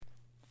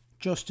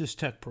Justice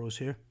Tech Pros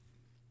here.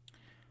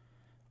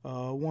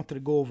 Wanted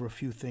to go over a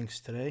few things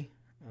today.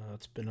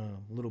 It's been a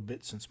little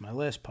bit since my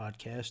last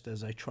podcast,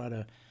 as I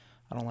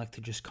don't like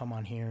to just come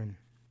on here and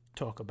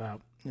talk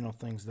about,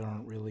 things that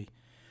aren't really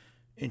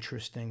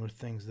interesting or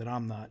things that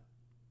I'm not,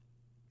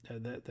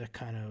 that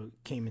kind of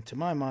came into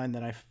my mind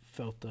that I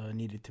felt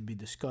needed to be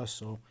discussed.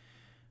 So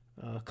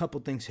a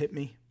couple things hit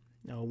me.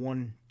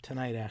 One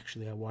tonight,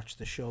 actually, I watched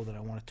the show that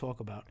I want to talk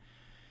about.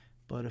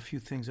 But a few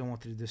things I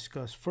wanted to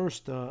discuss.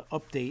 First,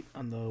 update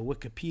on the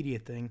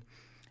Wikipedia thing.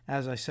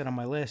 As I said on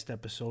my last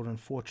episode,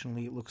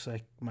 unfortunately, it looks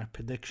like my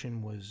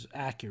prediction was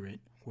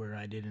accurate, where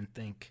I didn't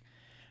think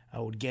I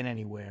would get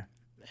anywhere.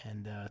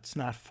 And it's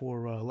not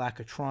for lack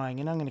of trying,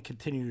 and I'm going to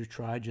continue to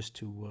try just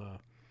to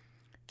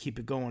keep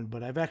it going.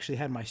 But I've actually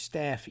had my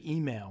staff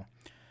email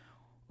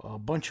a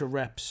bunch of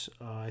reps.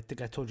 I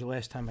think I told you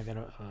last time I got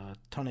a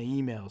ton of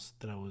emails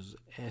that I was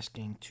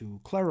asking to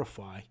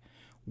clarify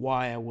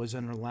why I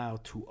wasn't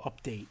allowed to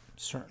update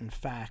certain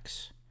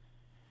facts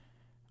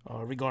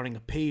regarding a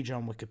page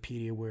on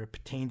Wikipedia where it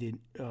pertained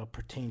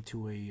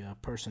to a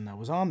person that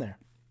was on there.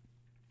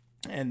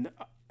 And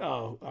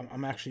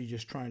I'm actually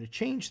just trying to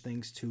change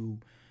things to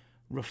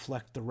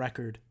reflect the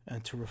record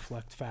and to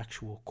reflect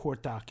factual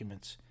court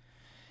documents.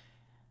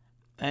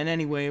 And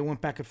anyway, I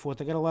went back and forth.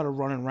 I got a lot of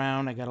running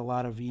around. I got a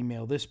lot of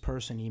email this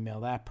person,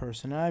 email that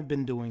person. And I've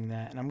been doing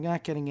that, and I'm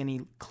not getting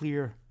any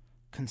clear,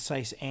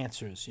 concise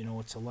answers.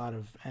 It's a lot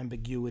of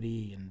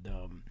ambiguity and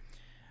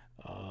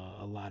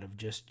a lot of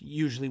just,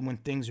 usually when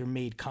things are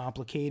made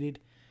complicated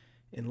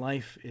in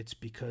life, it's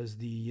because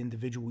the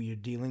individual you're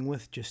dealing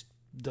with just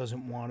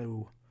doesn't want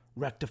to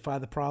rectify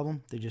the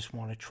problem. They just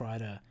want to try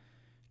to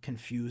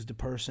confuse the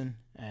person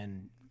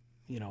and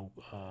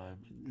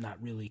not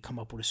really come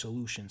up with a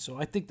solution. So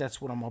I think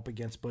that's what I'm up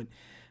against. But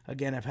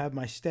again, I've had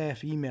my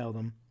staff email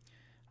them.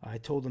 I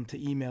told them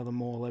to email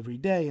them all every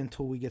day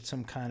until we get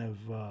some kind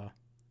of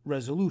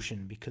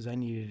resolution, because I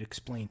needed it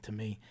explained to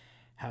me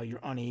how you're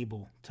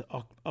unable to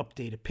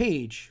update a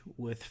page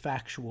with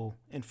factual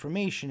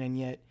information, and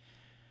yet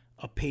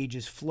a page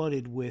is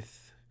flooded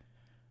with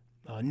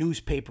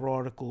newspaper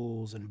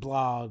articles and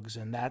blogs,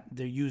 and that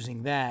they're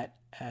using that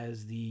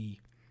as the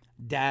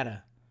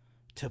data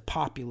to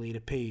populate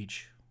a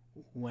page,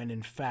 when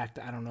in fact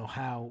I don't know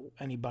how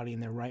anybody in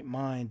their right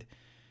mind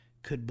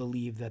could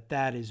believe that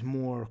that is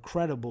more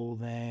credible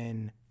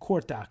than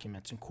court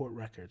documents and court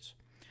records.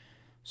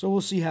 So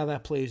we'll see how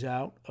that plays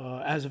out.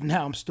 As of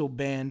now, I'm still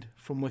banned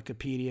from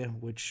Wikipedia,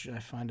 which I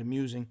find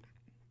amusing.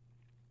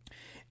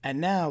 And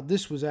now,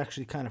 this was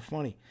actually kind of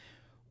funny.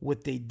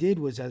 What they did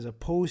was, as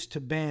opposed to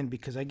ban,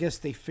 because I guess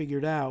they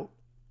figured out,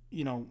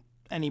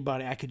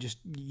 anybody, I could just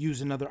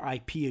use another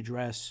IP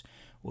address,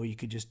 or you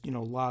could just,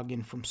 log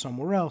in from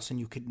somewhere else and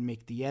you could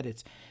make the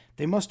edits.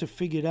 They must have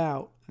figured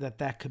out that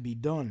that could be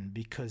done,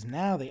 because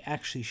now they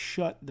actually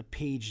shut the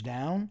page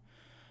down.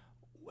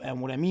 And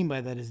what I mean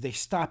by that is they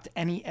stopped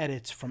any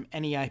edits from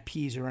any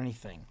IPs or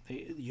anything.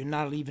 You're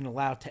not even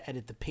allowed to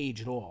edit the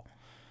page at all.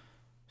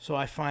 So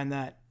I find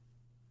that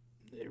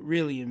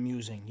really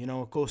amusing.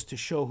 It goes to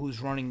show who's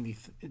running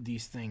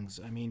these things.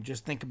 I mean,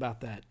 just think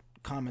about that,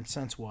 common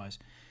sense-wise.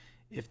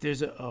 If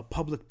there's a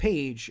public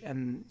page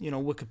and,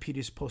 Wikipedia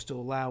is supposed to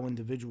allow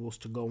individuals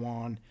to go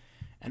on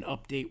and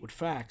update with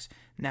facts,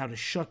 now to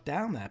shut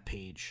down that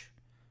page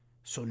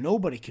so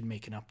nobody can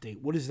make an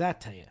update, what does that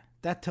tell you?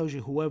 That tells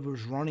you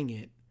whoever's running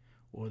it,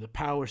 or the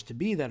powers to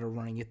be that are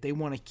running it, they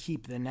want to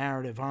keep the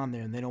narrative on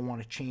there and they don't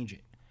want to change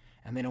it.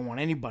 And they don't want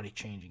anybody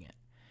changing it.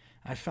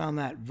 I found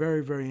that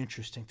very, very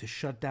interesting, to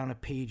shut down a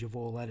page of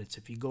all edits.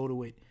 If you go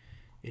to it,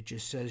 it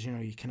just says,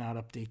 you cannot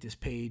update this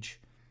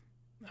page.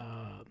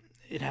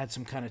 It had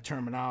some kind of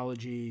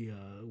terminology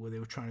where they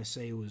were trying to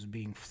say it was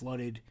being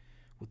flooded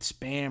with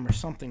spam or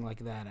something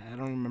like that. I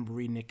don't remember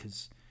reading it,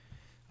 because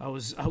I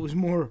was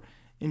more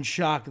in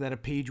shock that a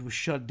page was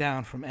shut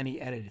down from any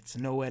edits.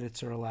 No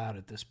edits are allowed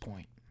at this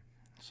point.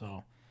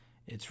 So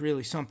it's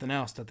really something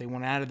else that they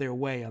went out of their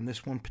way on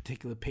this one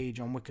particular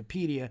page on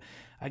Wikipedia.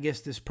 I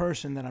guess this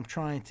person that I'm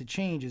trying to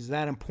change is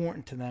that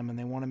important to them, and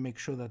they want to make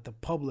sure that the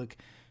public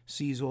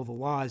sees all the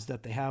lies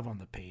that they have on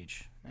the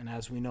page. And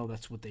as we know,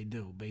 that's what they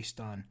do.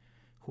 Based on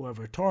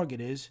whoever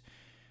target is,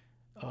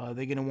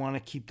 they're going to want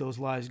to keep those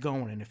lies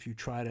going. And if you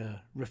try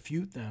to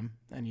refute them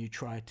and you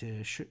try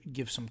to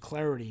give some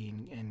clarity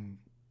and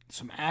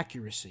some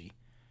accuracy,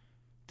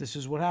 this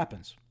is what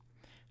happens.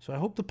 So I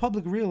hope the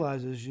public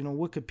realizes,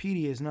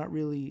 Wikipedia is not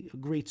really a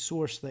great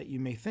source that you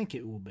may think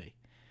it will be.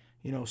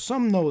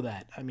 Some know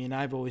that. I mean,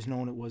 I've always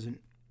known it wasn't,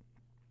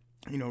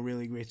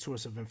 really a great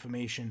source of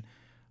information.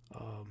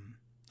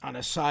 On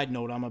a side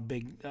note, I'm a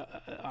big,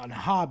 on a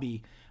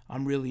hobby,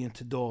 I'm really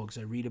into dogs.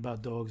 I read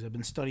about dogs. I've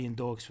been studying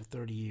dogs for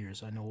 30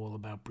 years. I know all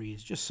about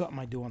breeds. Just something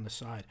I do on the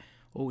side.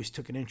 Always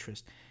took an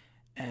interest.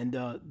 And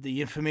the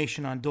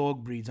information on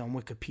dog breeds on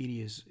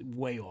Wikipedia is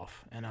way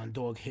off, and on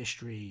dog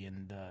history,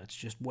 and it's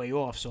just way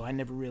off. So I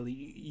never really,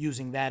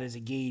 using that as a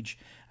gauge,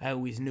 I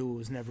always knew it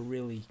was never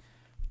really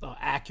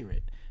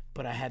accurate.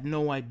 But I had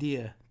no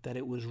idea that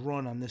it was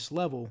run on this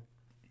level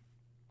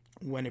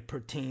when it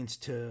pertains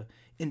to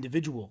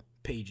individual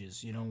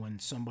pages, when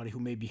somebody who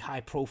may be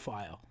high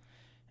profile,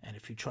 and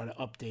if you try to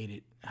update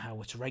it,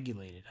 how it's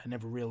regulated. I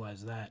never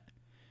realized that.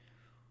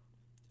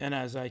 And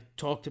as I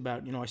talked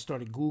about, I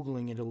started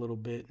Googling it a little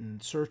bit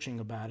and searching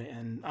about it,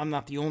 and I'm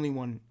not the only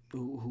one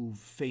who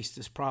faced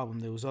this problem.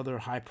 There was other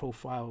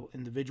high-profile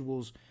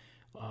individuals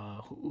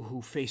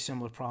who faced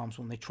similar problems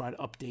when they tried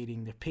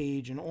updating their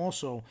page, and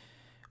also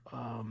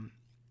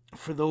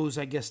for those,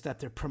 I guess, that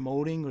they're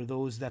promoting or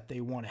those that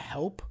they want to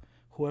help,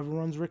 whoever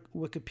runs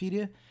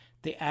Wikipedia,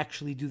 they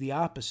actually do the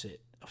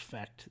opposite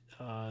effect.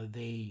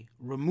 They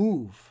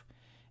remove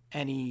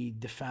any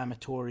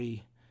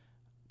defamatory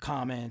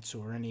comments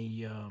or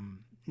any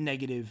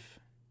negative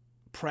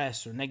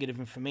press or negative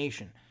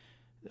information.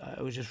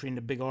 I was just reading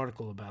a big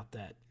article about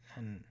that,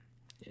 and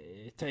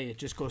I tell you, it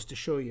just goes to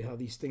show you how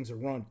these things are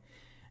run,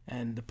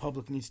 and the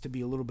public needs to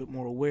be a little bit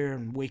more aware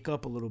and wake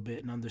up a little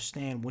bit and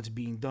understand what's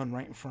being done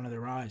right in front of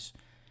their eyes,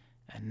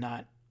 and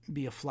not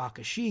be a flock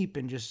of sheep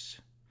and just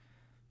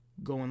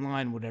go in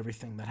line with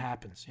everything that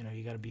happens.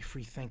 You got to be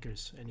free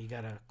thinkers, and you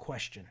got to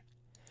question.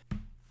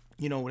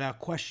 Without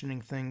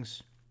questioning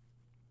things,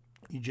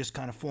 you just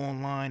kind of fall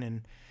in line,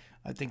 and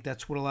I think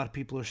that's what a lot of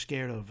people are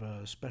scared of,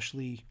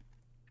 especially,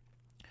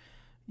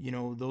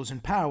 those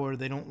in power.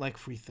 They don't like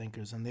free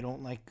thinkers, and they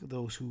don't like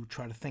those who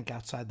try to think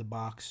outside the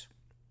box.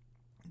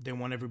 They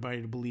want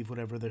everybody to believe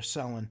whatever they're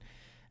selling,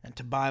 and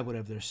to buy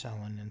whatever they're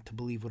selling, and to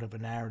believe whatever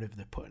narrative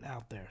they're putting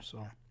out there.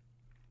 So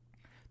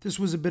this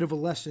was a bit of a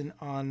lesson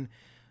on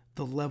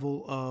the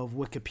level of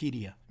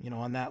Wikipedia,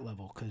 on that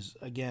level, because,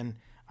 again,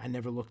 I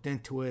never looked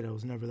into it. I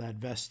was never that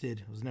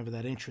vested. I was never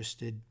that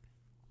interested.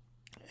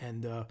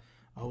 And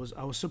I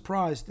was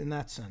surprised in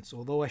that sense,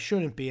 although I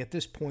shouldn't be. At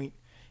this point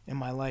in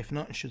my life,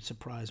 nothing should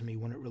surprise me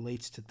when it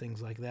relates to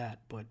things like that.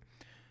 But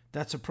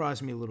that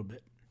surprised me a little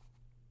bit.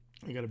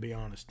 I got to be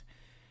honest.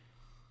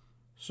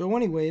 So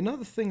anyway,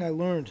 another thing I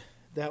learned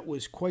that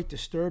was quite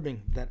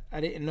disturbing that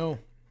I didn't know.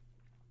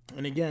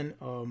 And again,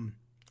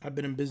 I've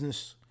been in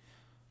business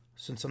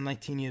since I'm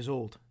 19 years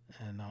old,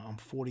 and I'm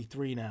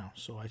 43 now.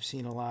 So I've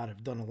seen a lot.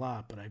 I've done a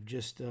lot. But I've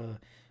just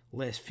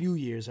last few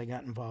years I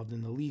got involved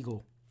in the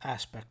legal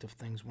aspect of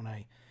things when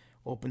I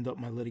opened up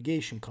my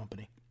litigation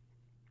company.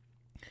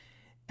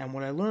 And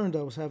what I learned,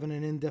 I was having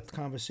an in-depth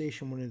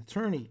conversation with an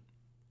attorney.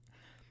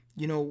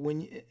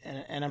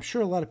 And I'm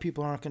sure a lot of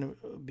people aren't going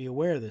to be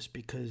aware of this,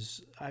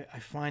 because I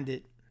find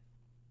it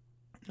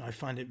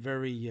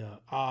very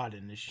odd,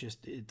 and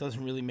it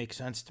doesn't really make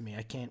sense to me.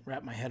 I can't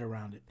wrap my head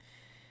around it.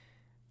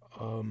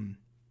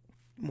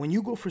 When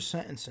you go for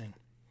sentencing,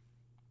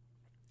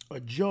 a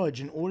judge,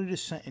 in order to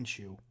sentence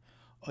you,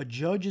 a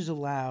judge is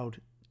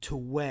allowed to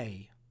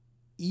weigh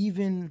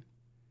even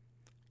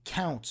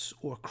counts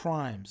or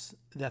crimes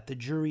that the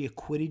jury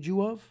acquitted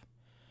you of.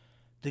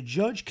 The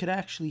judge could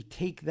actually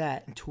take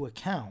that into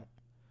account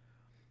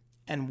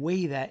and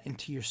weigh that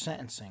into your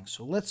sentencing.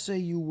 So let's say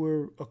you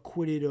were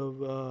acquitted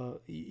of,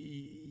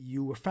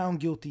 you were found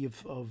guilty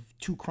of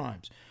 2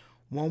 crimes.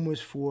 One was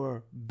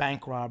for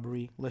bank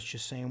robbery, let's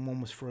just say, and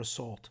one was for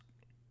assault.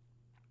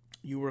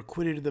 You were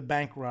acquitted of the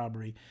bank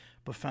robbery,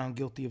 but found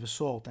guilty of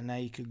assault, and now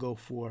you go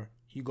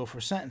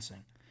for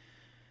sentencing.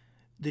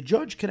 The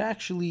judge could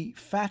actually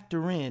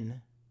factor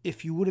in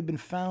if you would have been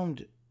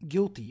found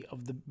guilty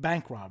of the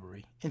bank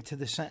robbery into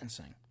the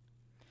sentencing.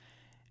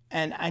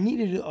 And I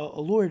needed a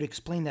lawyer to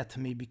explain that to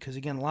me, because,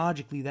 again,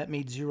 logically, that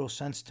made zero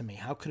sense to me.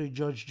 How could a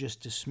judge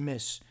just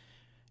dismiss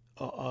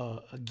an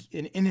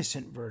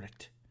innocent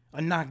verdict,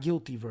 a not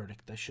guilty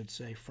verdict, I should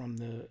say, from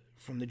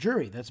the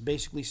jury? That's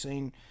basically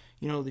saying,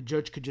 the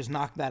judge could just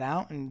knock that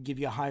out and give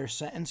you a higher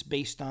sentence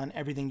based on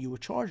everything you were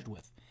charged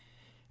with.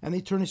 And the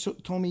attorney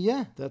told me,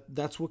 yeah,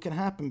 that's what can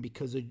happen,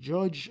 because a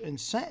judge in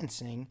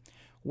sentencing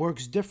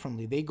works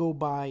differently. They go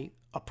by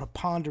a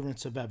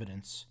preponderance of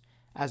evidence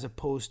as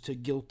opposed to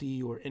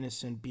guilty or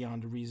innocent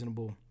beyond a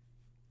reasonable,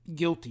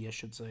 guilty, I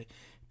should say,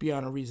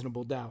 beyond a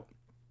reasonable doubt.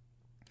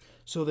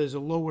 So there's a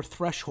lower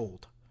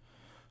threshold.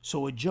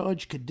 So a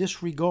judge could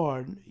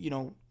disregard,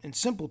 in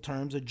simple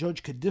terms, a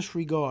judge could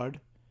disregard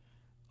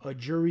a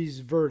jury's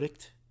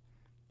verdict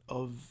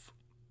of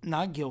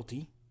not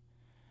guilty,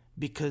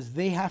 because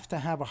they have to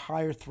have a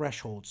higher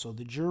threshold. So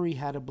the jury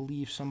had to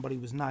believe somebody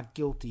was not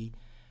guilty.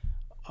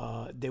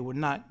 They were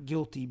not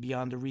guilty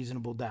beyond a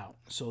reasonable doubt.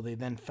 So they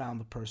then found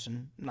the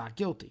person not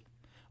guilty.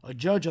 A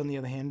judge, on the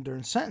other hand,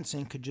 during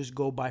sentencing could just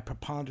go by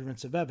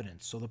preponderance of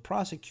evidence. So the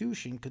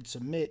prosecution could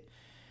submit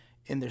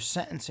in their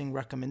sentencing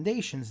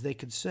recommendations, they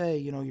could say,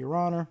 Your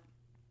Honor,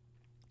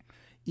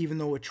 even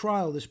though at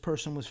trial this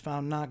person was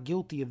found not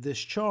guilty of this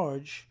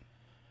charge,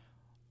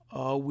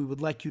 we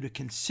would like you to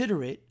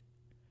consider it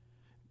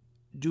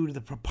due to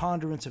the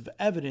preponderance of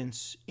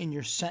evidence in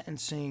your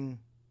sentencing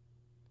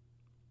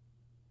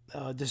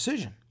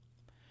decision.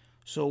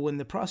 So when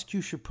the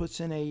prosecution puts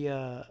in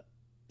a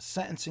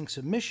sentencing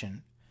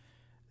submission,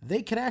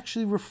 they could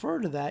actually refer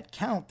to that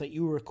count that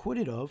you were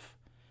acquitted of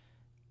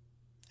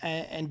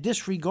and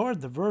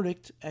disregard the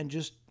verdict and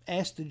just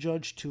ask the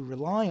judge to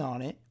rely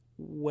on it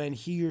when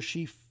he or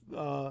she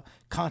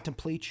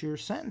contemplates your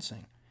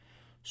sentencing.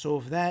 So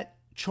if that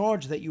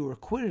charge that you were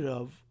acquitted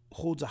of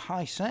holds a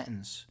high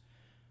sentence,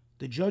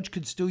 the judge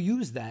could still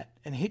use that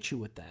and hit you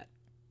with that.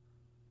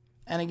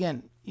 And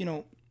again,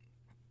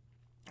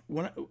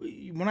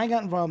 when I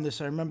got involved in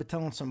this, I remember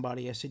telling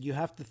somebody, I said, you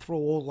have to throw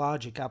all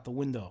logic out the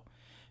window,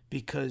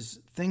 because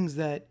things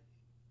that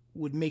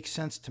would make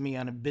sense to me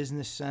on a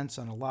business sense,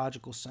 on a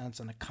logical sense,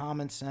 on a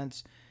common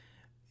sense,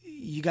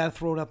 you got to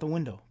throw it out the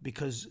window.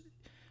 Because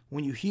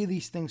when you hear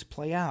these things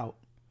play out,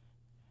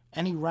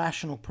 any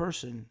rational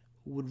person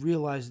would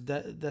realize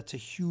that that's a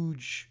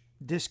huge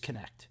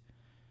disconnect.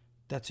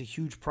 That's a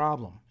huge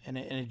problem, and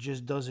it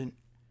just doesn't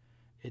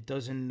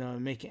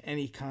make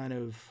any kind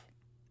of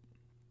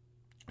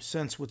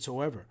sense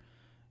whatsoever,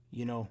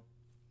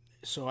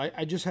 So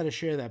I just had to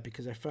share that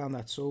because I found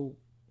that so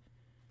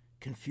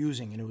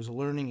confusing, and it was a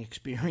learning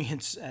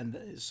experience and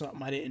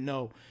something I didn't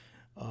know.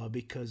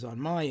 Because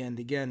on my end,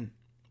 again,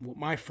 what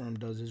my firm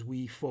does is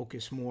we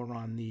focus more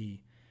on the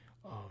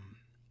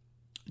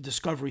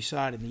discovery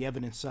side and the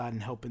evidence side,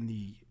 and helping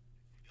the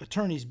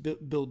attorneys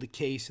build the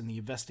case and the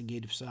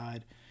investigative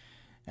side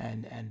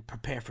and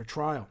prepare for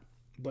trial.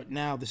 But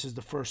now this is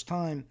the first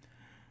time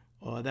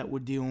that we're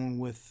dealing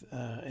with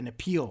an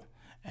appeal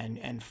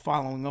and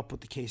following up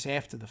with the case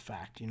after the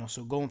fact.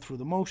 So going through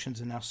the motions,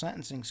 and now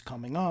sentencing's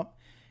coming up.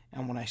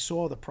 And when I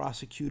saw the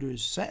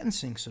prosecutor's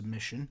sentencing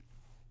submission,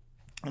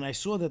 and I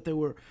saw that they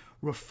were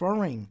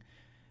referring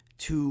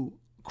to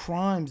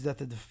crimes that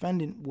the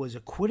defendant was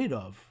acquitted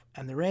of,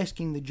 and they're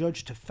asking the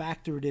judge to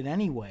factor it in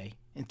anyway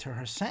into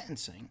her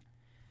sentencing,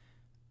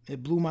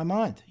 it blew my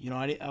mind.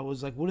 I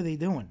was like, what are they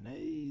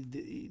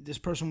doing? This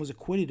person was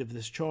acquitted of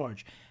this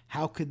charge.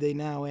 How could they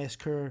now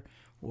ask her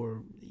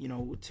or,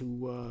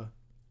 to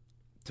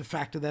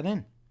factor that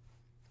in?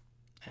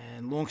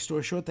 And long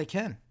story short, they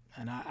can.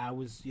 And I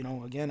was,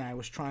 again, I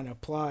was trying to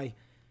apply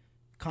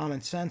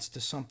common sense to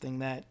something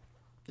that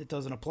it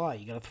doesn't apply.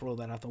 You got to throw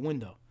that out the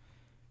window,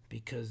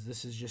 because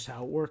this is just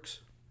how it works,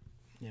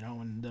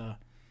 and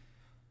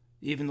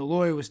even the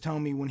lawyer was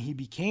telling me when he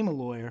became a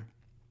lawyer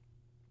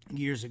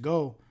years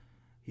ago,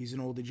 he's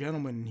an older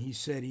gentleman, and he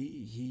said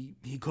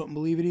he couldn't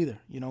believe it either.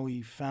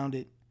 He found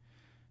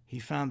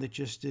it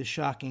just as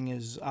shocking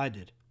as I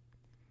did.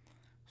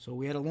 So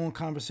we had a long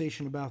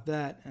conversation about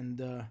that,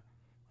 and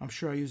I'm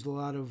sure I used a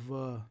lot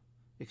of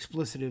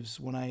explicitives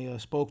when I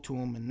spoke to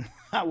him, and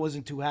I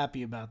wasn't too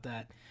happy about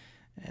that.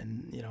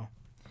 And,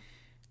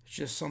 it's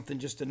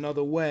just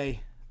another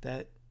way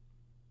that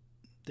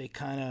they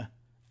kind of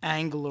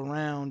angle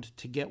around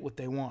to get what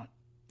they want.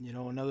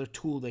 Another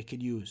tool they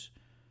could use.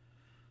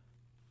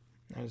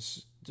 And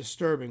it's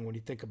disturbing when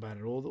you think about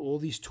it. All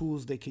these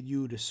tools they could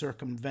use to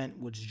circumvent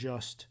what's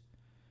just.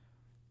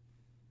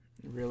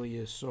 It really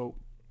is. So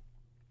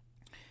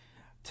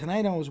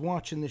tonight I was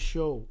watching this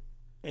show,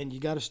 and you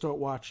got to start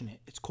watching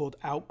it. It's called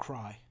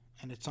Outcry,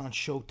 and it's on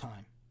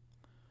Showtime.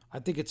 I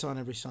think it's on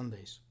every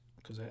Sundays,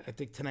 because I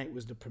think tonight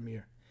was the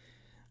premiere.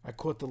 I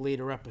caught the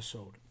later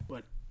episode,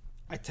 but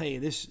I tell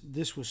you, this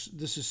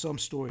is some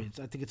story.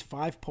 I think it's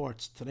 5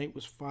 parts. Tonight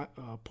was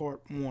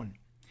part 1.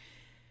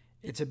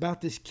 It's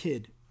about this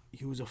kid.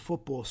 He was a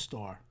football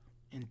star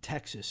in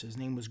Texas. His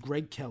name was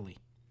Greg Kelly.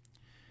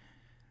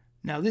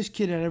 Now, this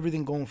kid had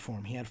everything going for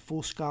him. He had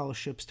full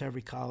scholarships to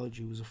every college.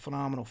 He was a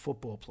phenomenal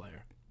football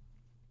player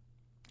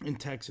in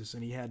Texas,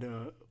 and he had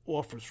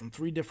offers from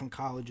 3 different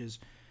colleges,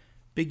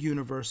 big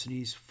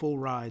universities, full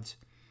rides.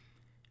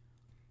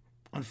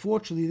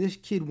 Unfortunately, this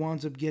kid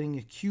winds up getting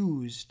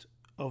accused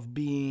of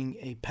being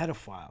a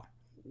pedophile,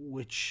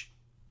 which,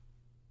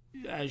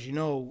 as you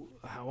know,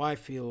 how I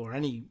feel, or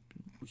any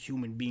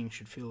human being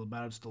should feel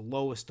about it, it's the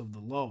lowest of the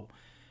low.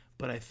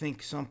 But I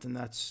think something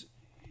that's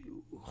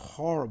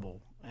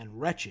horrible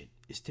and wretched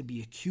is to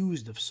be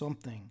accused of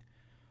something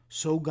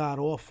so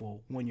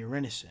god-awful when you're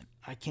innocent.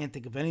 I can't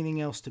think of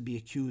anything else to be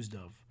accused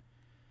of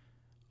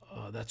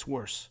that's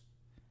worse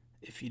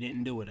if you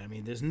didn't do it. I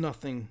mean, there's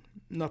nothing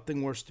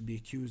worse to be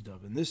accused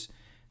of. And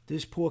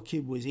this poor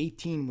kid was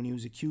 18 when he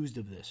was accused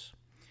of this.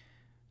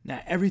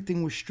 Now,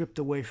 everything was stripped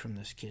away from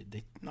this kid.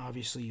 They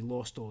obviously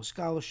lost all his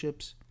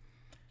scholarships.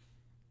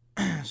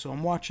 So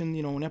I'm watching,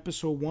 in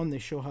episode 1, they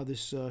show how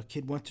this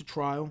kid went to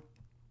trial.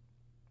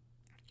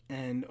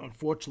 And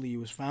unfortunately, he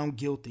was found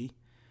guilty.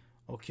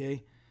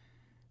 Okay.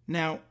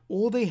 Now,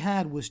 all they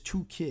had was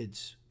 2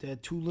 kids. They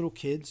had 2 little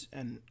kids,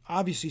 and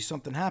obviously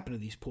something happened to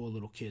these poor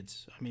little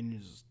kids. I mean, it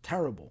was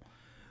terrible.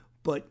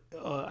 But,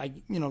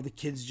 the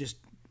kids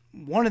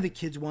one of the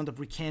kids wound up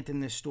recanting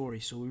this story,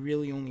 so we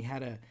really only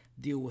had to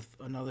deal with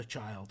another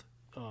child,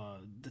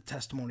 the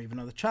testimony of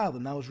another child,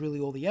 and that was really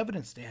all the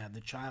evidence they had,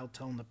 the child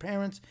telling the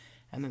parents,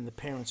 and then the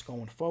parents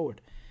going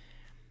forward.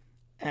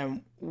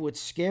 And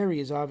what's scary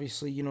is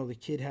obviously, the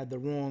kid had the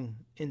wrong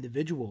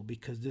individual,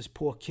 because this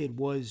poor kid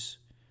was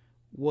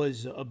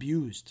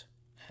abused,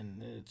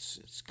 and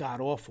it's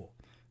god-awful,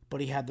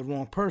 but he had the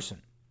wrong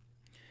person.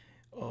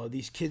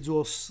 These kids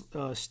all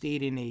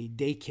stayed in a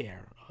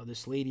daycare.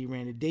 This lady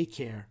ran a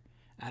daycare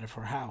out of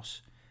her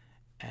house,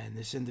 and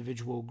this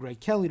individual,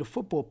 Greg Kelly, the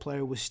football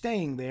player, was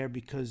staying there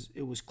because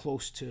it was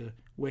close to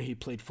where he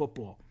played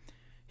football.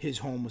 his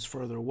home was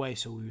further away,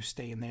 so he was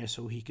staying there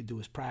so he could do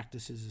his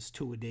practices, his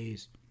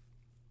 2-a-days.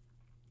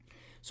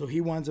 So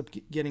he winds up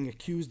getting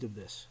accused of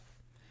this.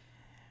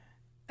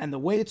 And the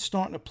way it's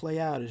starting to play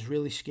out is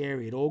really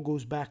scary. It all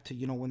goes back to,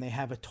 when they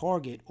have a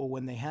target or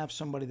when they have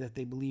somebody that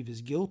they believe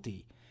is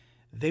guilty,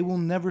 they will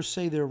never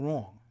say they're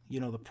wrong.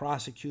 The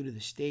prosecutor, the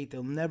state,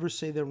 they'll never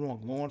say they're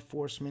wrong. Law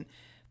enforcement,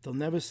 they'll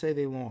never say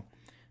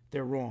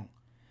they're wrong.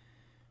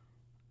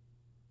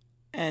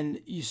 And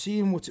you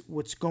see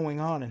what's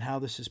going on and how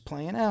this is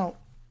playing out.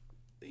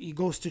 He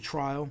goes to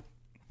trial.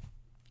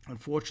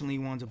 Unfortunately, he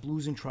winds up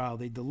losing trial.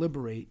 They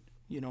deliberate.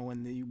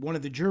 And one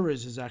of the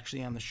jurors is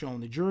actually on the show,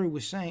 and the juror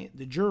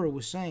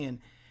was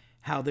saying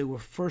how they were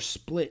first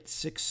split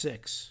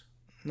 6-6,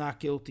 not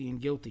guilty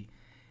and guilty,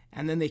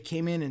 and then they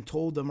came in and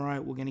told them, all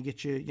right, we're going to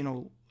get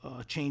you,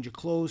 a change of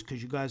clothes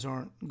because you guys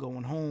aren't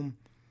going home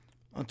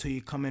until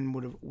you come in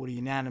with a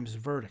unanimous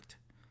verdict.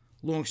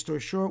 Long story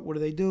short, what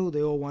do?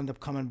 They all wind up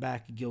coming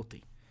back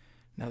guilty.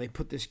 Now they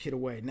put this kid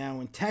away. Now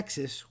in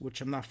Texas,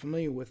 which I'm not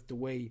familiar with the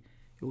way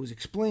it was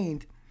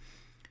explained,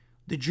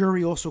 the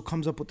jury also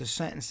comes up with the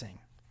sentencing.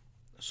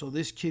 So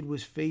this kid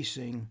was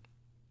facing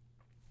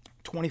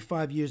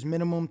 25 years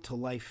minimum to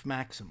life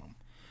maximum.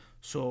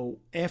 So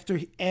after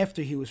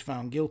he was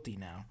found guilty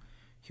now,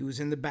 he was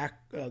in the back,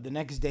 the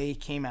next day he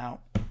came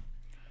out.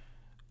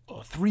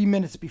 3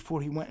 minutes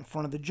before he went in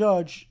front of the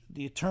judge,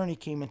 the attorney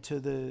came into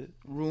the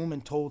room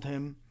and told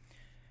him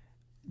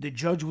the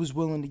judge was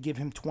willing to give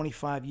him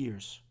 25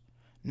 years,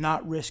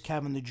 not risk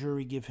having the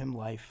jury give him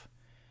life.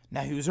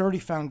 Now, he was already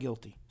found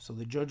guilty, so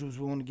the judge was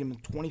willing to give him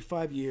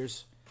 25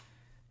 years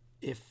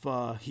if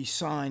he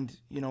signed,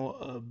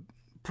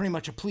 pretty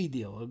much a plea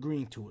deal,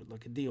 agreeing to it,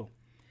 like a deal.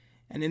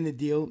 And in the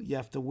deal, you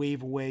have to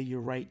waive away your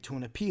right to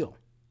an appeal.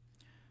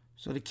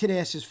 So the kid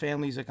asked his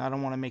family, he's like, I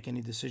don't want to make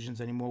any decisions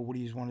anymore. What do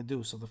you want to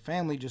do? So the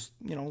family just,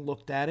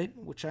 looked at it,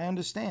 which I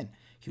understand.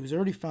 He was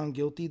already found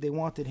guilty. They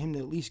wanted him to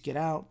at least get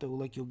out. They were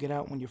like, you'll get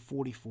out when you're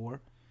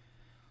 44.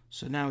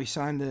 So now he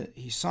signed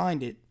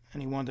it,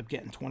 and he wound up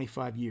getting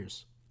 25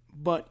 years.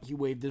 But he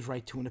waived his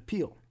right to an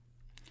appeal.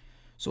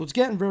 So it's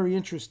getting very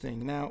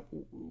interesting. Now,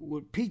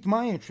 what piqued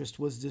my interest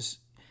was this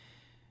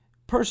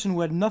person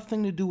who had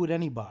nothing to do with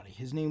anybody.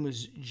 His name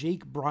was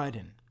Jake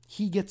Bryden.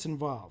 He gets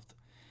involved.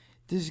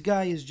 This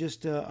guy is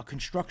just a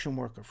construction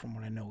worker, from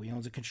what I know. He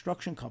owns a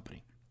construction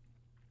company.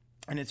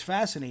 And it's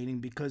fascinating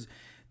because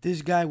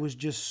this guy was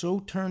just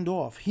so turned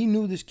off. He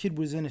knew this kid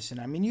was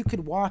innocent. I mean, you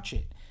could watch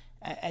it,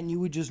 and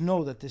you would just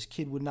know that this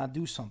kid would not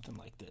do something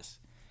like this.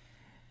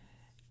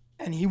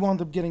 And he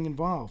wound up getting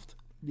involved.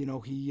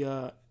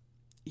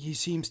 He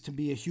seems to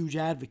be a huge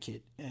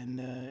advocate, and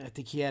I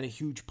think he had a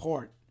huge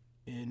part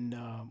in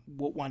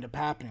what wound up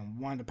happening.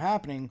 What wound up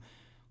happening,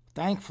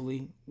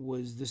 thankfully,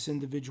 was this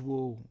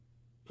individual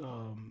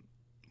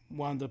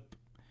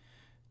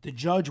the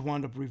judge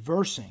wound up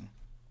reversing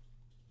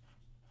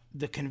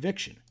the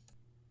conviction.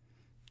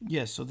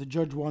 Yes, so the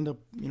judge wound up,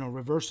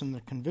 reversing the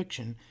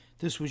conviction.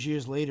 This was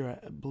years later.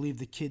 I believe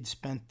the kid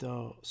spent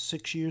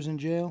 6 years in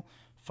jail,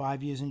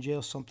 5 years in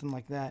jail, something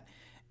like that.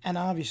 And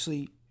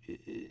obviously,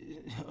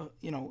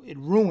 it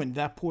ruined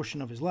that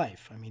portion of his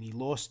life. I mean, he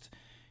lost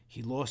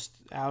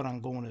out on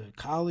going to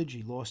college.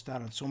 He lost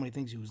out on so many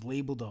things. He was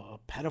labeled a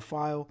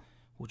pedophile,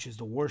 which is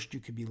the worst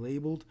you could be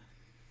labeled.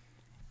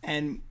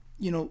 And,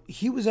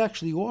 he was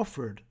actually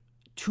offered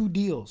 2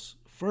 deals.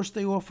 First,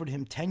 they offered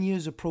him 10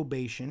 years of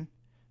probation,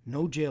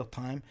 no jail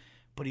time,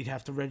 but he'd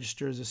have to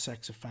register as a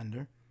sex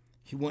offender.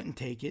 He wouldn't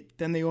take it.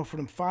 Then they offered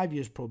him 5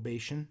 years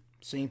probation.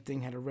 Same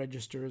thing, had to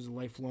register as a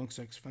lifelong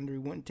sex offender. He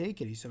wouldn't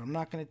take it. He said, I'm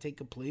not going to take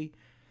a plea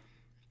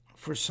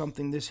for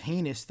something this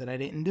heinous that I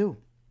didn't do.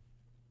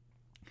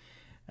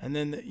 And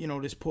then,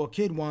 this poor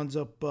kid winds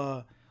up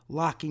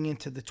locking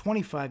into the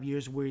 25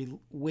 years where he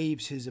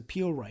waives his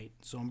appeal right.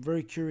 So I'm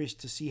very curious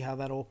to see how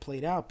that all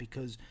played out,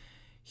 because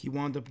he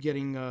wound up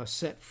getting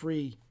set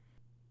free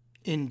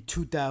in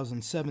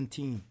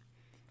 2017.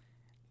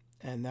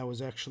 And that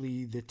was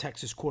actually the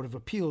Texas Court of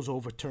Appeals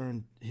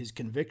overturned his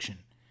conviction.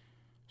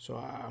 So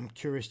I'm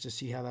curious to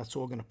see how that's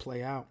all going to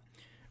play out.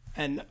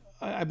 And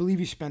I believe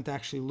he spent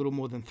actually a little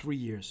more than 3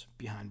 years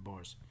behind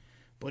bars.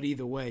 But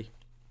either way,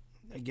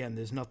 again,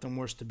 there's nothing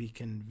worse to be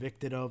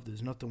convicted of.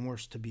 There's nothing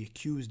worse to be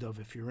accused of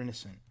if you're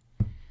innocent.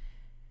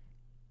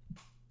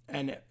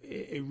 And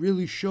it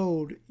really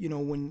showed,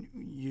 when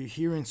you're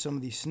hearing some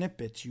of these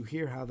snippets, you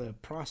hear how the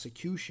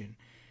prosecution,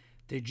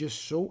 they're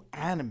just so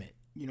animate.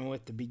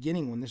 At the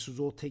beginning when this was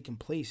all taking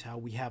place, how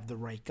we have the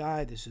right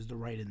guy, this is the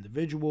right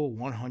individual,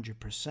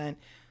 100%.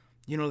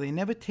 They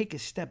never take a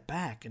step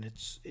back, and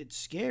it's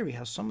scary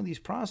how some of these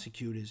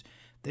prosecutors,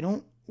 they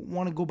don't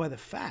want to go by the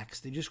facts.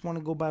 They just want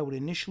to go by what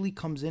initially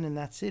comes in, and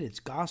that's it. It's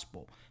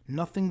gospel.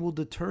 Nothing will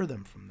deter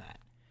them from that.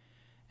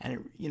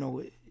 And,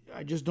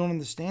 I just don't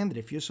understand it.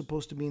 If you're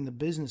supposed to be in the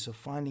business of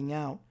finding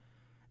out,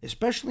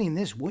 especially in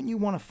this, wouldn't you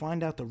want to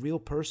find out the real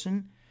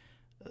person,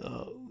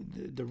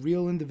 the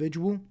real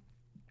individual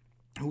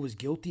who was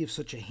guilty of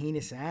such a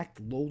heinous act,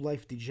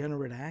 low-life,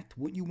 degenerate act?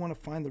 Wouldn't you want to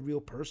find the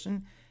real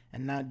person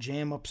and not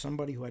jam up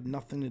somebody who had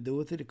nothing to do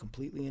with it, a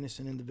completely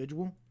innocent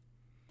individual.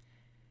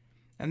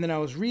 And then I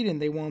was reading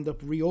they wound up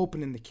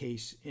reopening the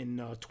case in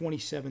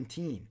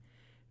 2017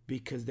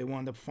 because they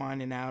wound up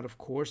finding out, of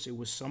course, it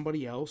was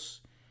somebody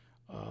else.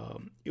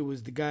 It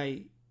was the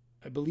guy,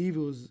 I believe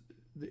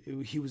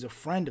he was a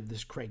friend of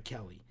this Craig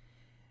Kelly.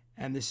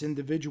 And this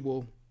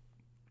individual,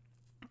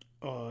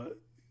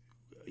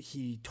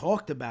 he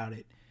talked about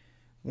it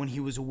when he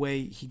was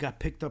away. He got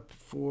picked up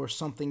for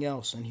something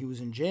else and he was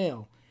in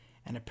jail.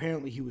 And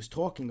apparently he was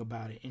talking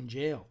about it in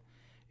jail.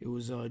 It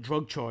was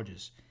drug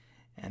charges.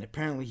 And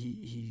apparently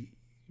he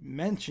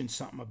mentioned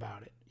something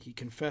about it. He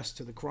confessed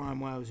to the crime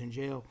while he was in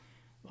jail,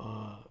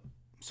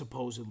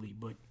 supposedly.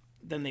 But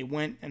then they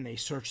went and they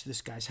searched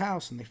this guy's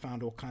house and they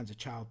found all kinds of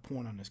child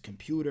porn on his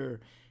computer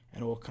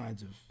and all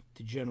kinds of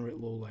degenerate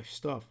low-life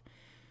stuff.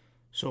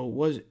 So it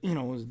was,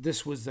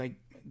 this was like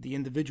the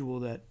individual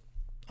that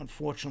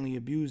unfortunately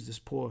abused this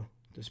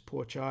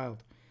poor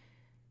child.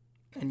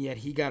 And yet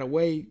he got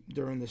away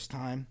during this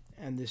time,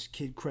 and this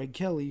kid, Craig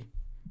Kelly,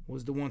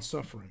 was the one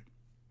suffering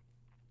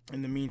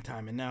in the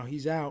meantime. And now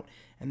he's out,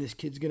 and this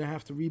kid's going to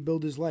have to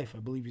rebuild his life. I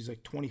believe he's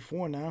like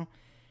 24 now,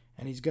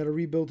 and he's got to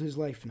rebuild his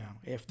life now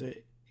after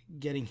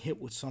getting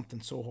hit with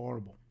something so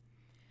horrible.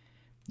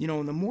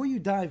 And the more you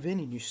dive in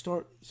and you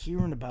start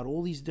hearing about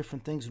all these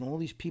different things and all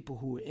these people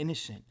who are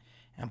innocent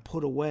and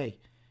put away,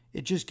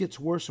 it just gets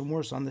worse and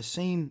worse. On the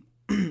same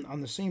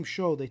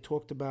show, they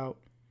talked about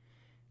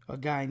a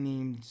guy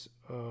named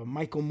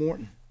Michael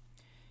Morton.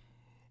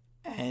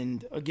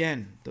 And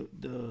again,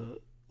 the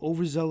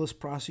overzealous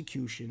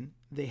prosecution,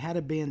 they had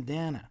a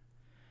bandana.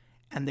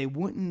 And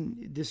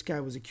this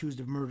guy was accused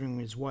of murdering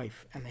his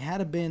wife. And they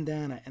had a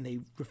bandana, and they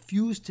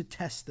refused to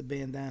test the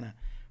bandana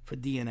for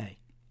DNA.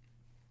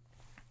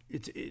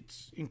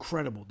 It's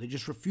incredible. They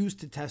just refused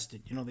to test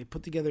it. They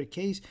put together a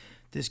case.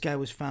 This guy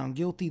was found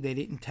guilty. They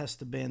didn't test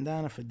the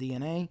bandana for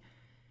DNA.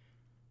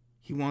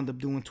 He wound up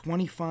doing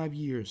 25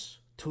 years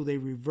till they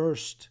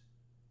reversed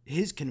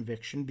his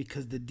conviction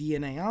because the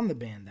DNA on the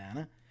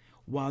bandana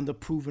wound up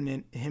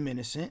proving him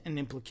innocent and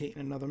implicating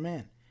another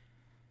man.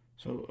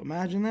 So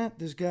imagine that.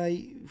 This guy,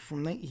 he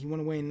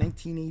went away in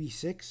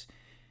 1986,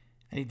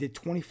 and he did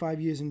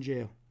 25 years in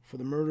jail for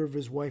the murder of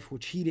his wife,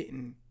 which he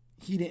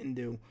didn't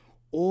do,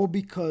 all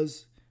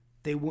because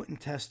they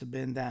wouldn't test the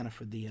bandana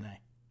for DNA.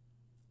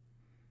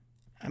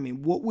 I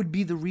mean, what would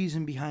be the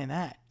reason behind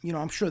that?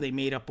 I'm sure they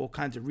made up all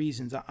kinds of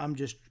reasons. I'm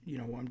just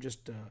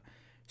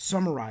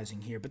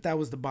summarizing here, but that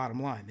was the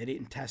bottom line. They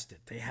didn't test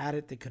it. They had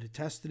it. They could have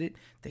tested it.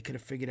 They could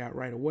have figured out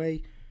right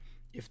away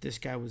if this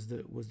guy was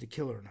the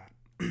killer or not.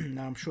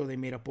 Now, I'm sure they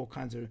made up all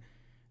kinds of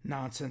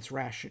nonsense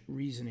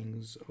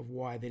reasonings of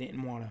why they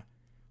didn't want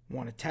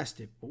to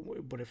test it.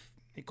 But if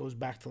it goes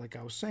back to, like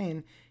I was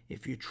saying,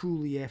 if you're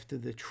truly after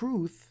the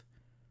truth,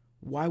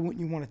 why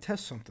wouldn't you want to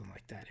test something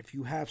like that? If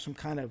you have some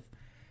kind of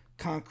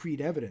concrete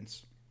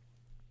evidence,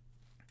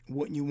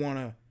 wouldn't you want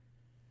to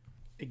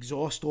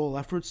exhaust all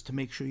efforts to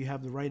make sure you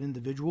have the right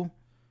individual,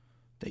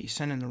 that you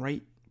send in the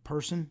right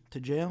person to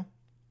jail?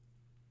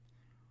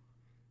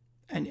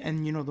 And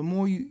the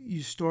more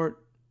you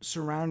start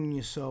surrounding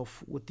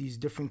yourself with these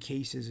different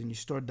cases and you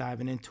start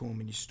diving into them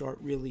and you start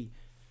really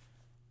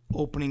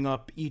opening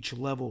up each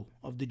level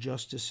of the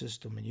justice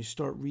system and you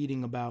start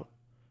reading about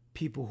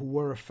people who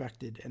were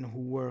affected and who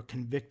were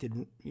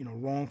convicted,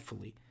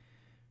 wrongfully,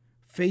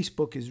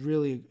 Facebook is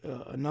really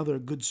another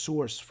good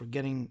source for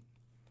getting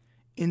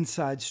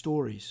inside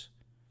stories.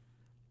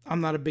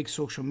 I'm not a big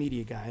social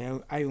media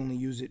guy. I only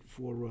use it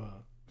for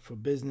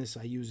business.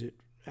 I use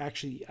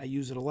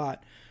it a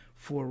lot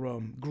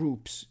for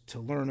groups to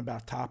learn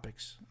about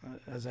topics.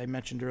 As I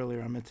mentioned earlier,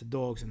 I'm into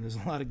dogs, and there's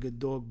a lot of good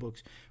dog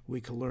books where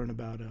you can learn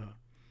about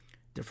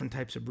different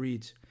types of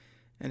breeds.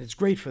 And it's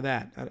great for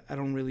that. I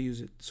don't really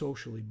use it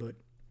socially, but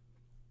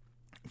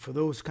for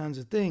those kinds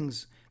of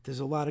things, there's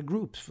a lot of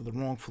groups for the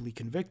wrongfully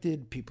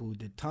convicted, people who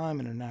did time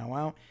and are now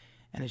out,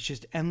 and it's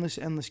just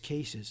endless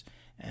cases.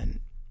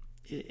 And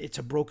it's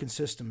a broken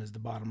system is the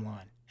bottom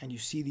line. And you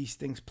see these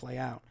things play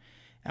out.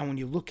 And when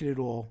you look at it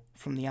all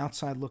from the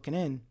outside looking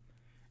in,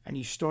 and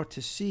you start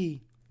to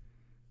see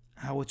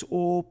how it's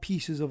all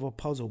pieces of a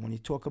puzzle, when you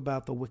talk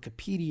about the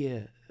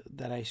Wikipedia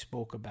that I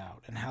spoke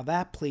about and how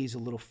that plays a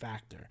little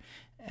factor,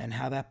 and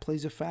how that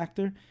plays a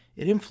factor,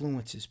 it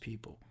influences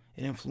people.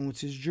 It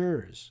influences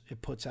jurors.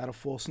 It puts out a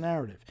false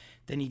narrative.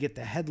 Then you get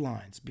the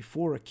headlines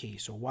before a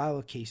case or while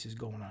a case is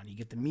going on. You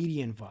get the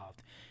media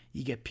involved.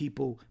 You get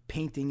people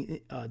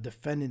painting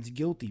defendants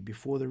guilty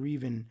before they're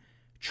even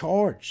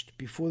charged,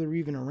 before they're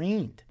even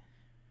arraigned.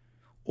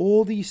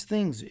 All these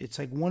things, it's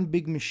like one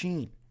big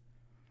machine.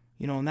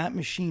 And that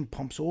machine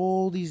pumps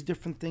all these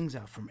different things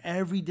out from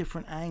every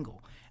different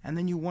angle. And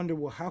then you wonder,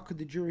 well, how could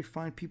the jury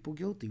find people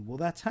guilty? Well,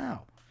 that's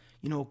how.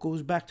 It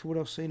goes back to what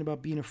I was saying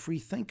about being a free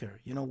thinker.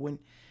 When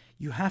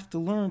you have to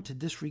learn to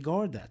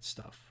disregard that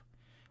stuff.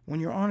 When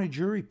you're on a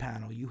jury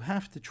panel, you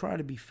have to try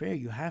to be fair.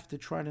 You have to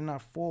try to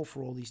not fall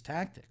for all these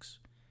tactics.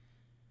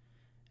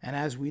 And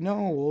as we know,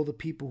 all the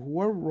people who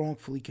were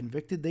wrongfully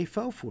convicted, they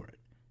fell for it.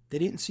 They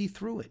didn't see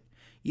through it.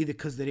 either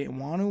because they didn't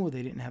want to, or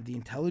they didn't have the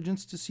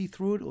intelligence to see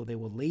through it, or they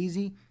were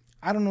lazy.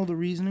 I don't know the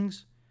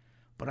reasonings,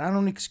 but I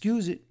don't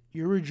excuse it.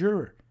 You're a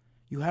juror.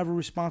 You have a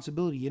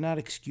responsibility. You're not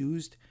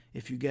excused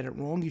if you get it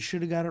wrong. You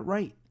should have got it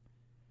right.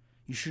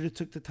 You should have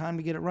took the time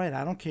to get it right.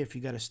 I don't care if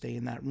you got to stay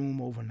in that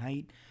room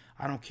overnight.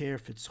 I don't care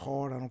if it's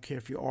hard. I don't care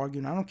if you're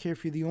arguing. I don't care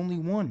if you're the only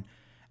one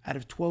out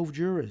of 12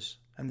 jurors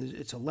and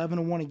it's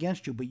 11-1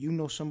 against you, but you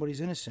know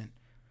somebody's innocent.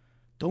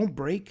 Don't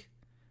break.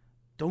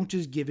 Don't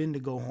just give in to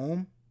go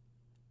home.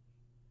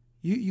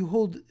 You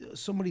hold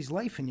somebody's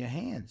life in your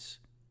hands.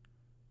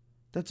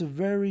 That's a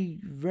very,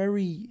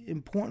 very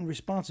important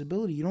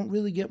responsibility. You don't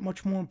really get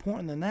much more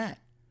important than that.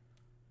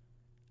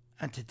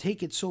 And to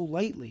take it so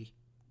lightly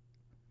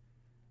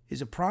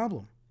is a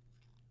problem.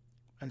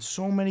 And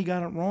so many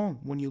got it wrong.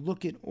 When you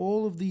look at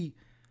all of the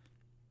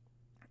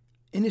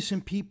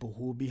innocent people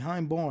who were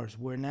behind bars,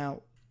 where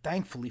now,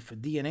 thankfully for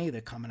DNA,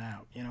 they're coming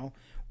out,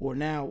 or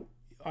now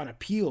on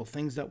appeal,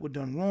 things that were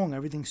done wrong,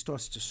 everything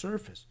starts to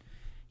surface.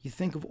 You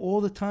think of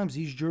all the times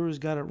these jurors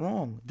got it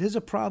wrong. There's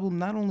a problem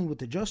not only with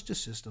the justice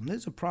system,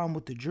 there's a problem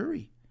with the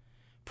jury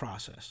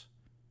process.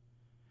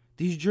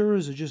 These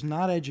jurors are just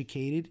not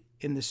educated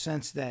in the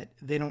sense that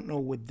they don't know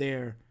what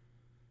their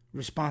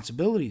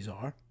responsibilities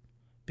are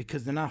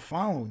because they're not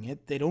following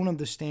it. They don't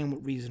understand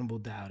what reasonable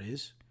doubt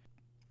is.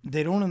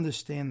 They don't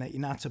understand that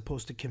you're not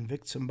supposed to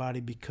convict somebody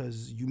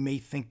because you may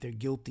think they're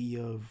guilty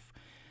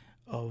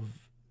of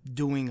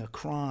doing a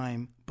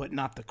crime, but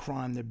not the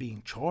crime they're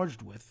being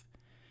charged with.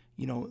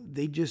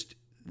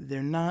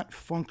 They're not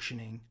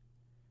functioning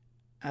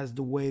as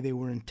the way they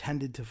were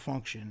intended to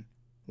function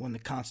when the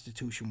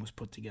Constitution was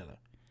put together.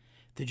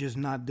 They're just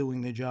not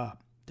doing their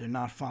job. They're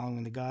not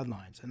following the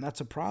guidelines. And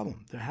that's a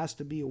problem. There has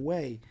to be a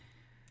way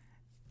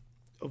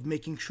of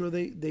making sure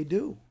they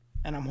do.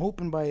 And I'm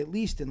hoping by at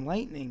least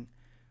enlightening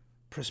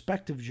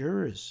prospective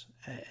jurors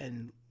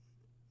and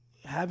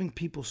having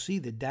people see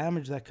the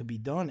damage that could be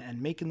done and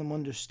making them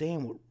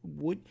understand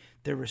what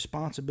their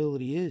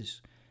responsibility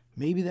is.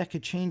 Maybe that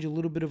could change a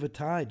little bit of a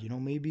tide.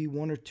 Maybe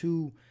one or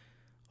two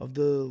of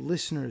the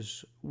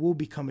listeners will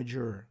become a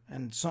juror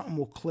and something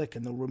will click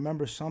and they'll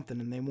remember something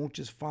and they won't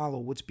just follow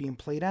what's being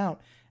played out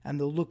and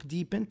they'll look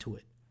deep into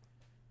it.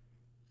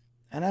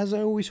 And as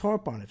I always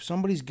harp on, if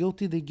somebody's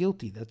guilty, they're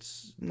guilty.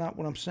 That's not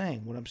what I'm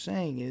saying. What I'm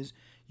saying is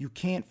you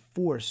can't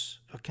force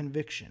a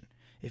conviction.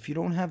 If you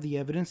don't have the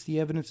evidence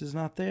is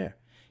not there.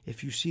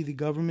 If you see the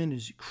government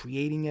is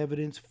creating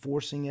evidence,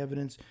 forcing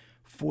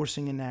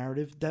a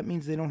narrative, that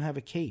means they don't have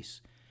a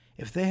case.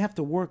 If they have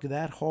to work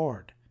that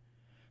hard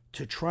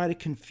to try to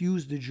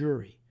confuse the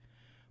jury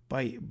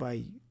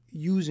by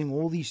using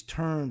all these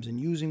terms and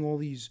using all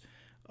these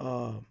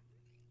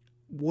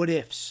what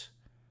ifs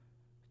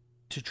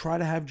to try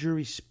to have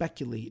juries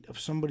speculate of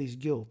somebody's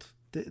guilt,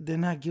 they're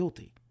not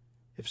guilty.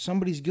 If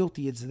somebody's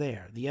guilty, it's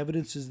there. The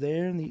evidence is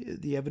there, and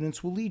the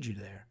evidence will lead you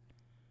there.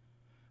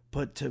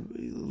 But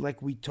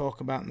like we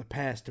talk about in the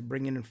past, to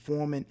bring an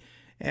informant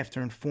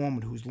after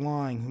informant who's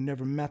lying, who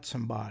never met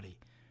somebody,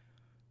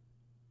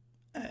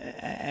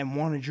 and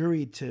want a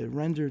jury to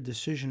render a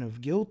decision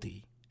of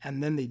guilty,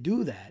 and then they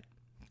do that,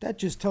 that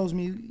just tells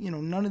me,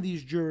 none of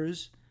these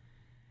jurors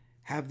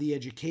have the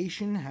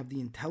education, have the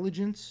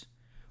intelligence,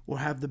 or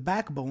have the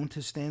backbone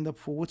to stand up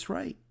for what's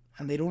right.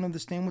 And they don't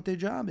understand what their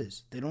job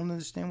is. They don't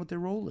understand what their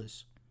role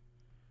is.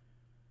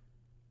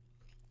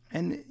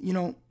 And,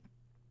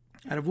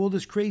 out of all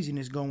this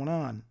craziness going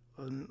on,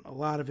 a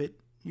lot of it,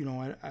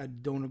 I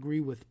don't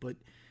agree with, but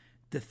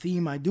the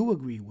theme I do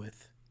agree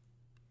with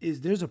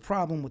is there's a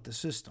problem with the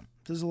system.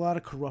 There's a lot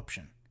of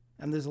corruption,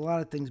 and there's a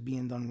lot of things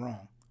being done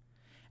wrong.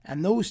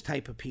 And those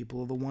type of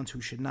people are the ones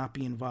who should not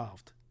be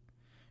involved.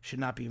 Should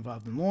not be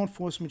involved in law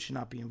enforcement, should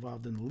not be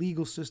involved in the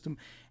legal system.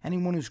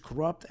 Anyone who's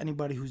corrupt,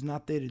 anybody who's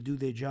not there to do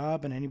their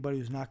job, and anybody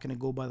who's not going to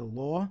go by the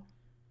law,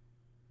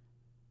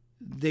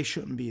 they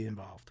shouldn't be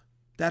involved.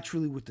 That's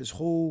really what this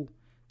whole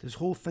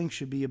thing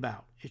should be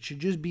about. It should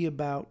just be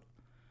about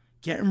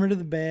getting rid of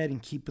the bad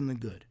and keeping the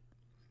good.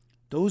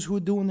 Those who are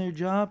doing their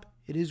job,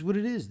 it is what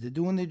it is. They're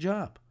doing their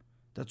job.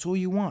 That's all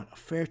you want, a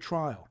fair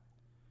trial.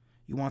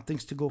 You want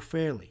things to go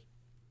fairly.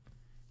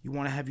 You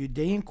want to have your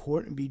day in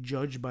court and be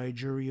judged by a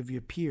jury of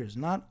your peers.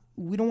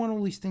 We don't want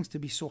all these things to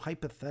be so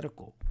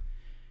hypothetical,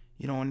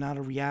 and not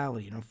a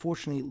reality. And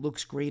unfortunately, it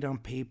looks great on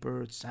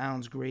paper. It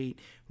sounds great.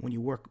 When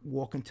you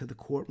walk into the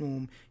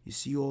courtroom, you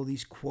see all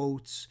these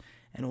quotes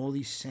and all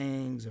these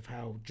sayings of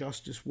how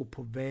justice will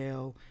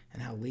prevail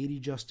and how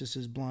Lady Justice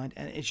is blind.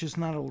 And it's just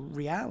not a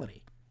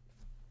reality.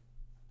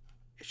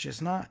 It's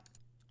just not.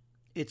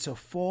 It's a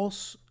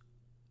false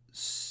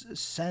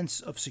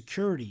sense of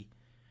security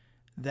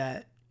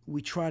that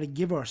we try to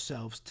give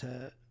ourselves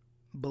to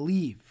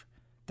believe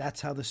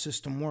that's how the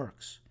system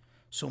works.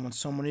 So when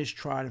someone is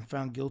tried and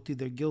found guilty,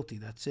 they're guilty.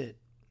 That's it.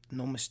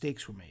 No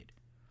mistakes were made.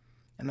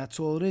 And that's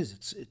all it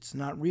is. It's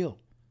not real.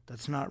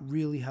 That's not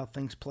really how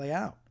things play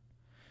out.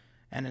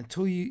 And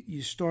until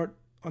you start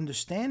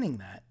understanding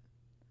that,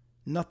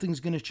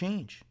 nothing's going to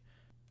change.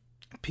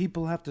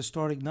 People have to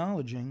start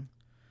acknowledging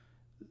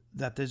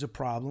that there's a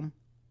problem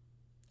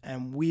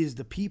And we as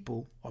the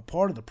people are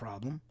part of the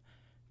problem,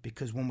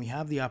 because when we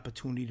have the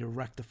opportunity to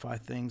rectify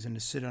things and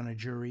to sit on a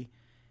jury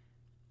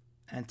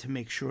and to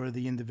make sure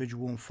the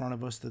individual in front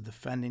of us, the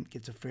defendant,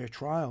 gets a fair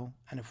trial,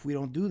 and if we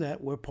don't do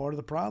that, we're part of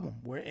the problem.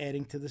 We're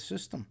adding to the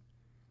system.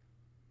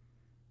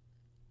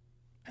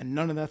 And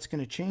none of that's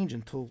going to change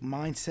until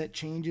mindset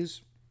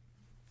changes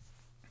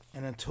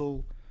and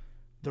until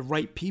the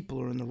right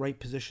people are in the right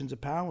positions of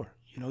power.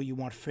 You know, you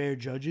want fair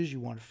judges, you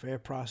want a fair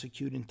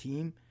prosecuting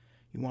team,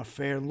 you want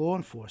fair law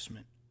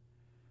enforcement.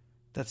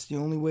 That's the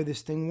only way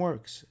this thing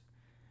works.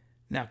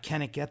 Now,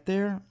 can it get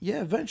there?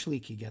 Yeah, eventually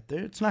it could get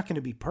there. It's not going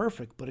to be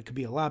perfect, but it could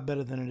be a lot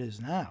better than it is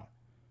now.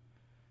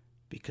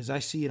 Because I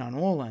see it on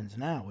all ends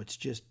now. It's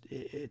just,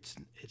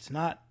 it's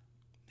not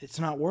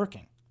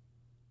working.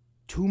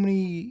 Too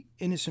many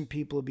innocent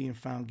people are being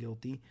found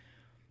guilty.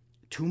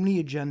 Too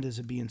many agendas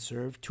are being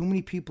served. Too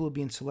many people are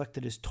being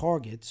selected as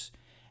targets.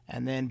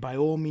 And then by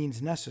all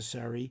means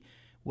necessary,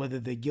 whether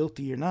they're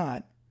guilty or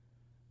not,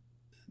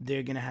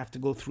 they're going to have to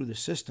go through the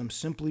system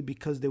simply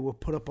because they were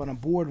put up on a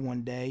board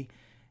one day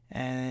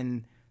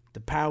and the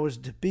powers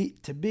to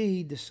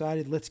be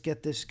decided, let's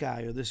get this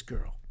guy or this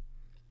girl.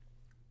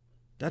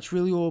 That's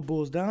really all it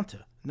boils down to.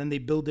 And then they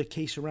build their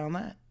case around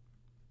that.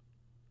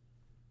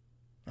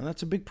 And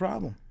that's a big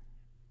problem.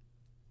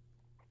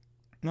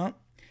 No,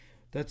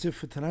 that's it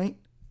for tonight.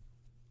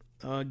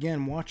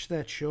 Again, watch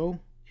that show.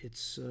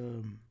 It's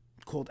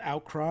called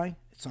Outcry.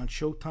 It's on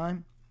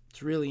Showtime.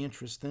 It's really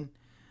interesting.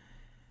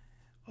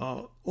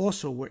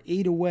 Also, we're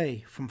 8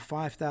 away from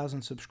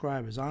 5,000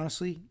 subscribers.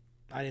 Honestly,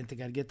 I didn't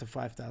think I'd get to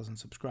 5,000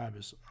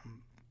 subscribers.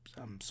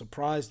 I'm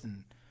surprised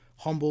and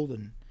humbled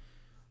and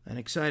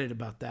excited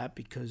about that,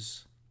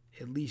 because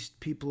at least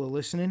people are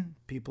listening.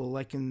 People are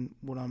liking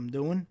what I'm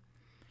doing.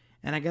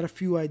 And I got a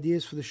few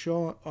ideas for the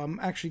show. I'm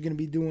actually going to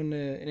be doing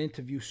an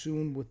interview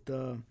soon with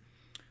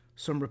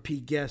some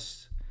repeat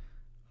guests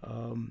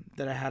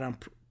that I had on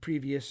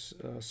previous,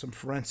 some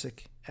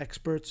forensic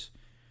experts.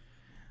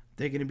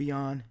 They're going to be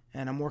on,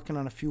 and I'm working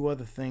on a few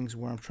other things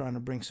where I'm trying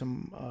to bring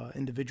some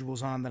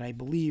individuals on that I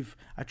believe.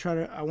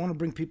 I want to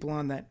bring people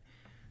on that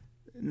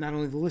not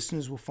only the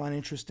listeners will find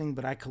interesting,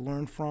 but I can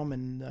learn from,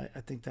 and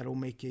I think that'll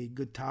make a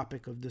good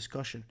topic of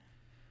discussion.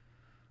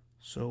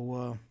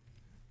 So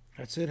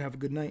that's it. Have a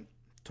good night.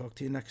 Talk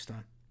to you next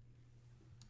time.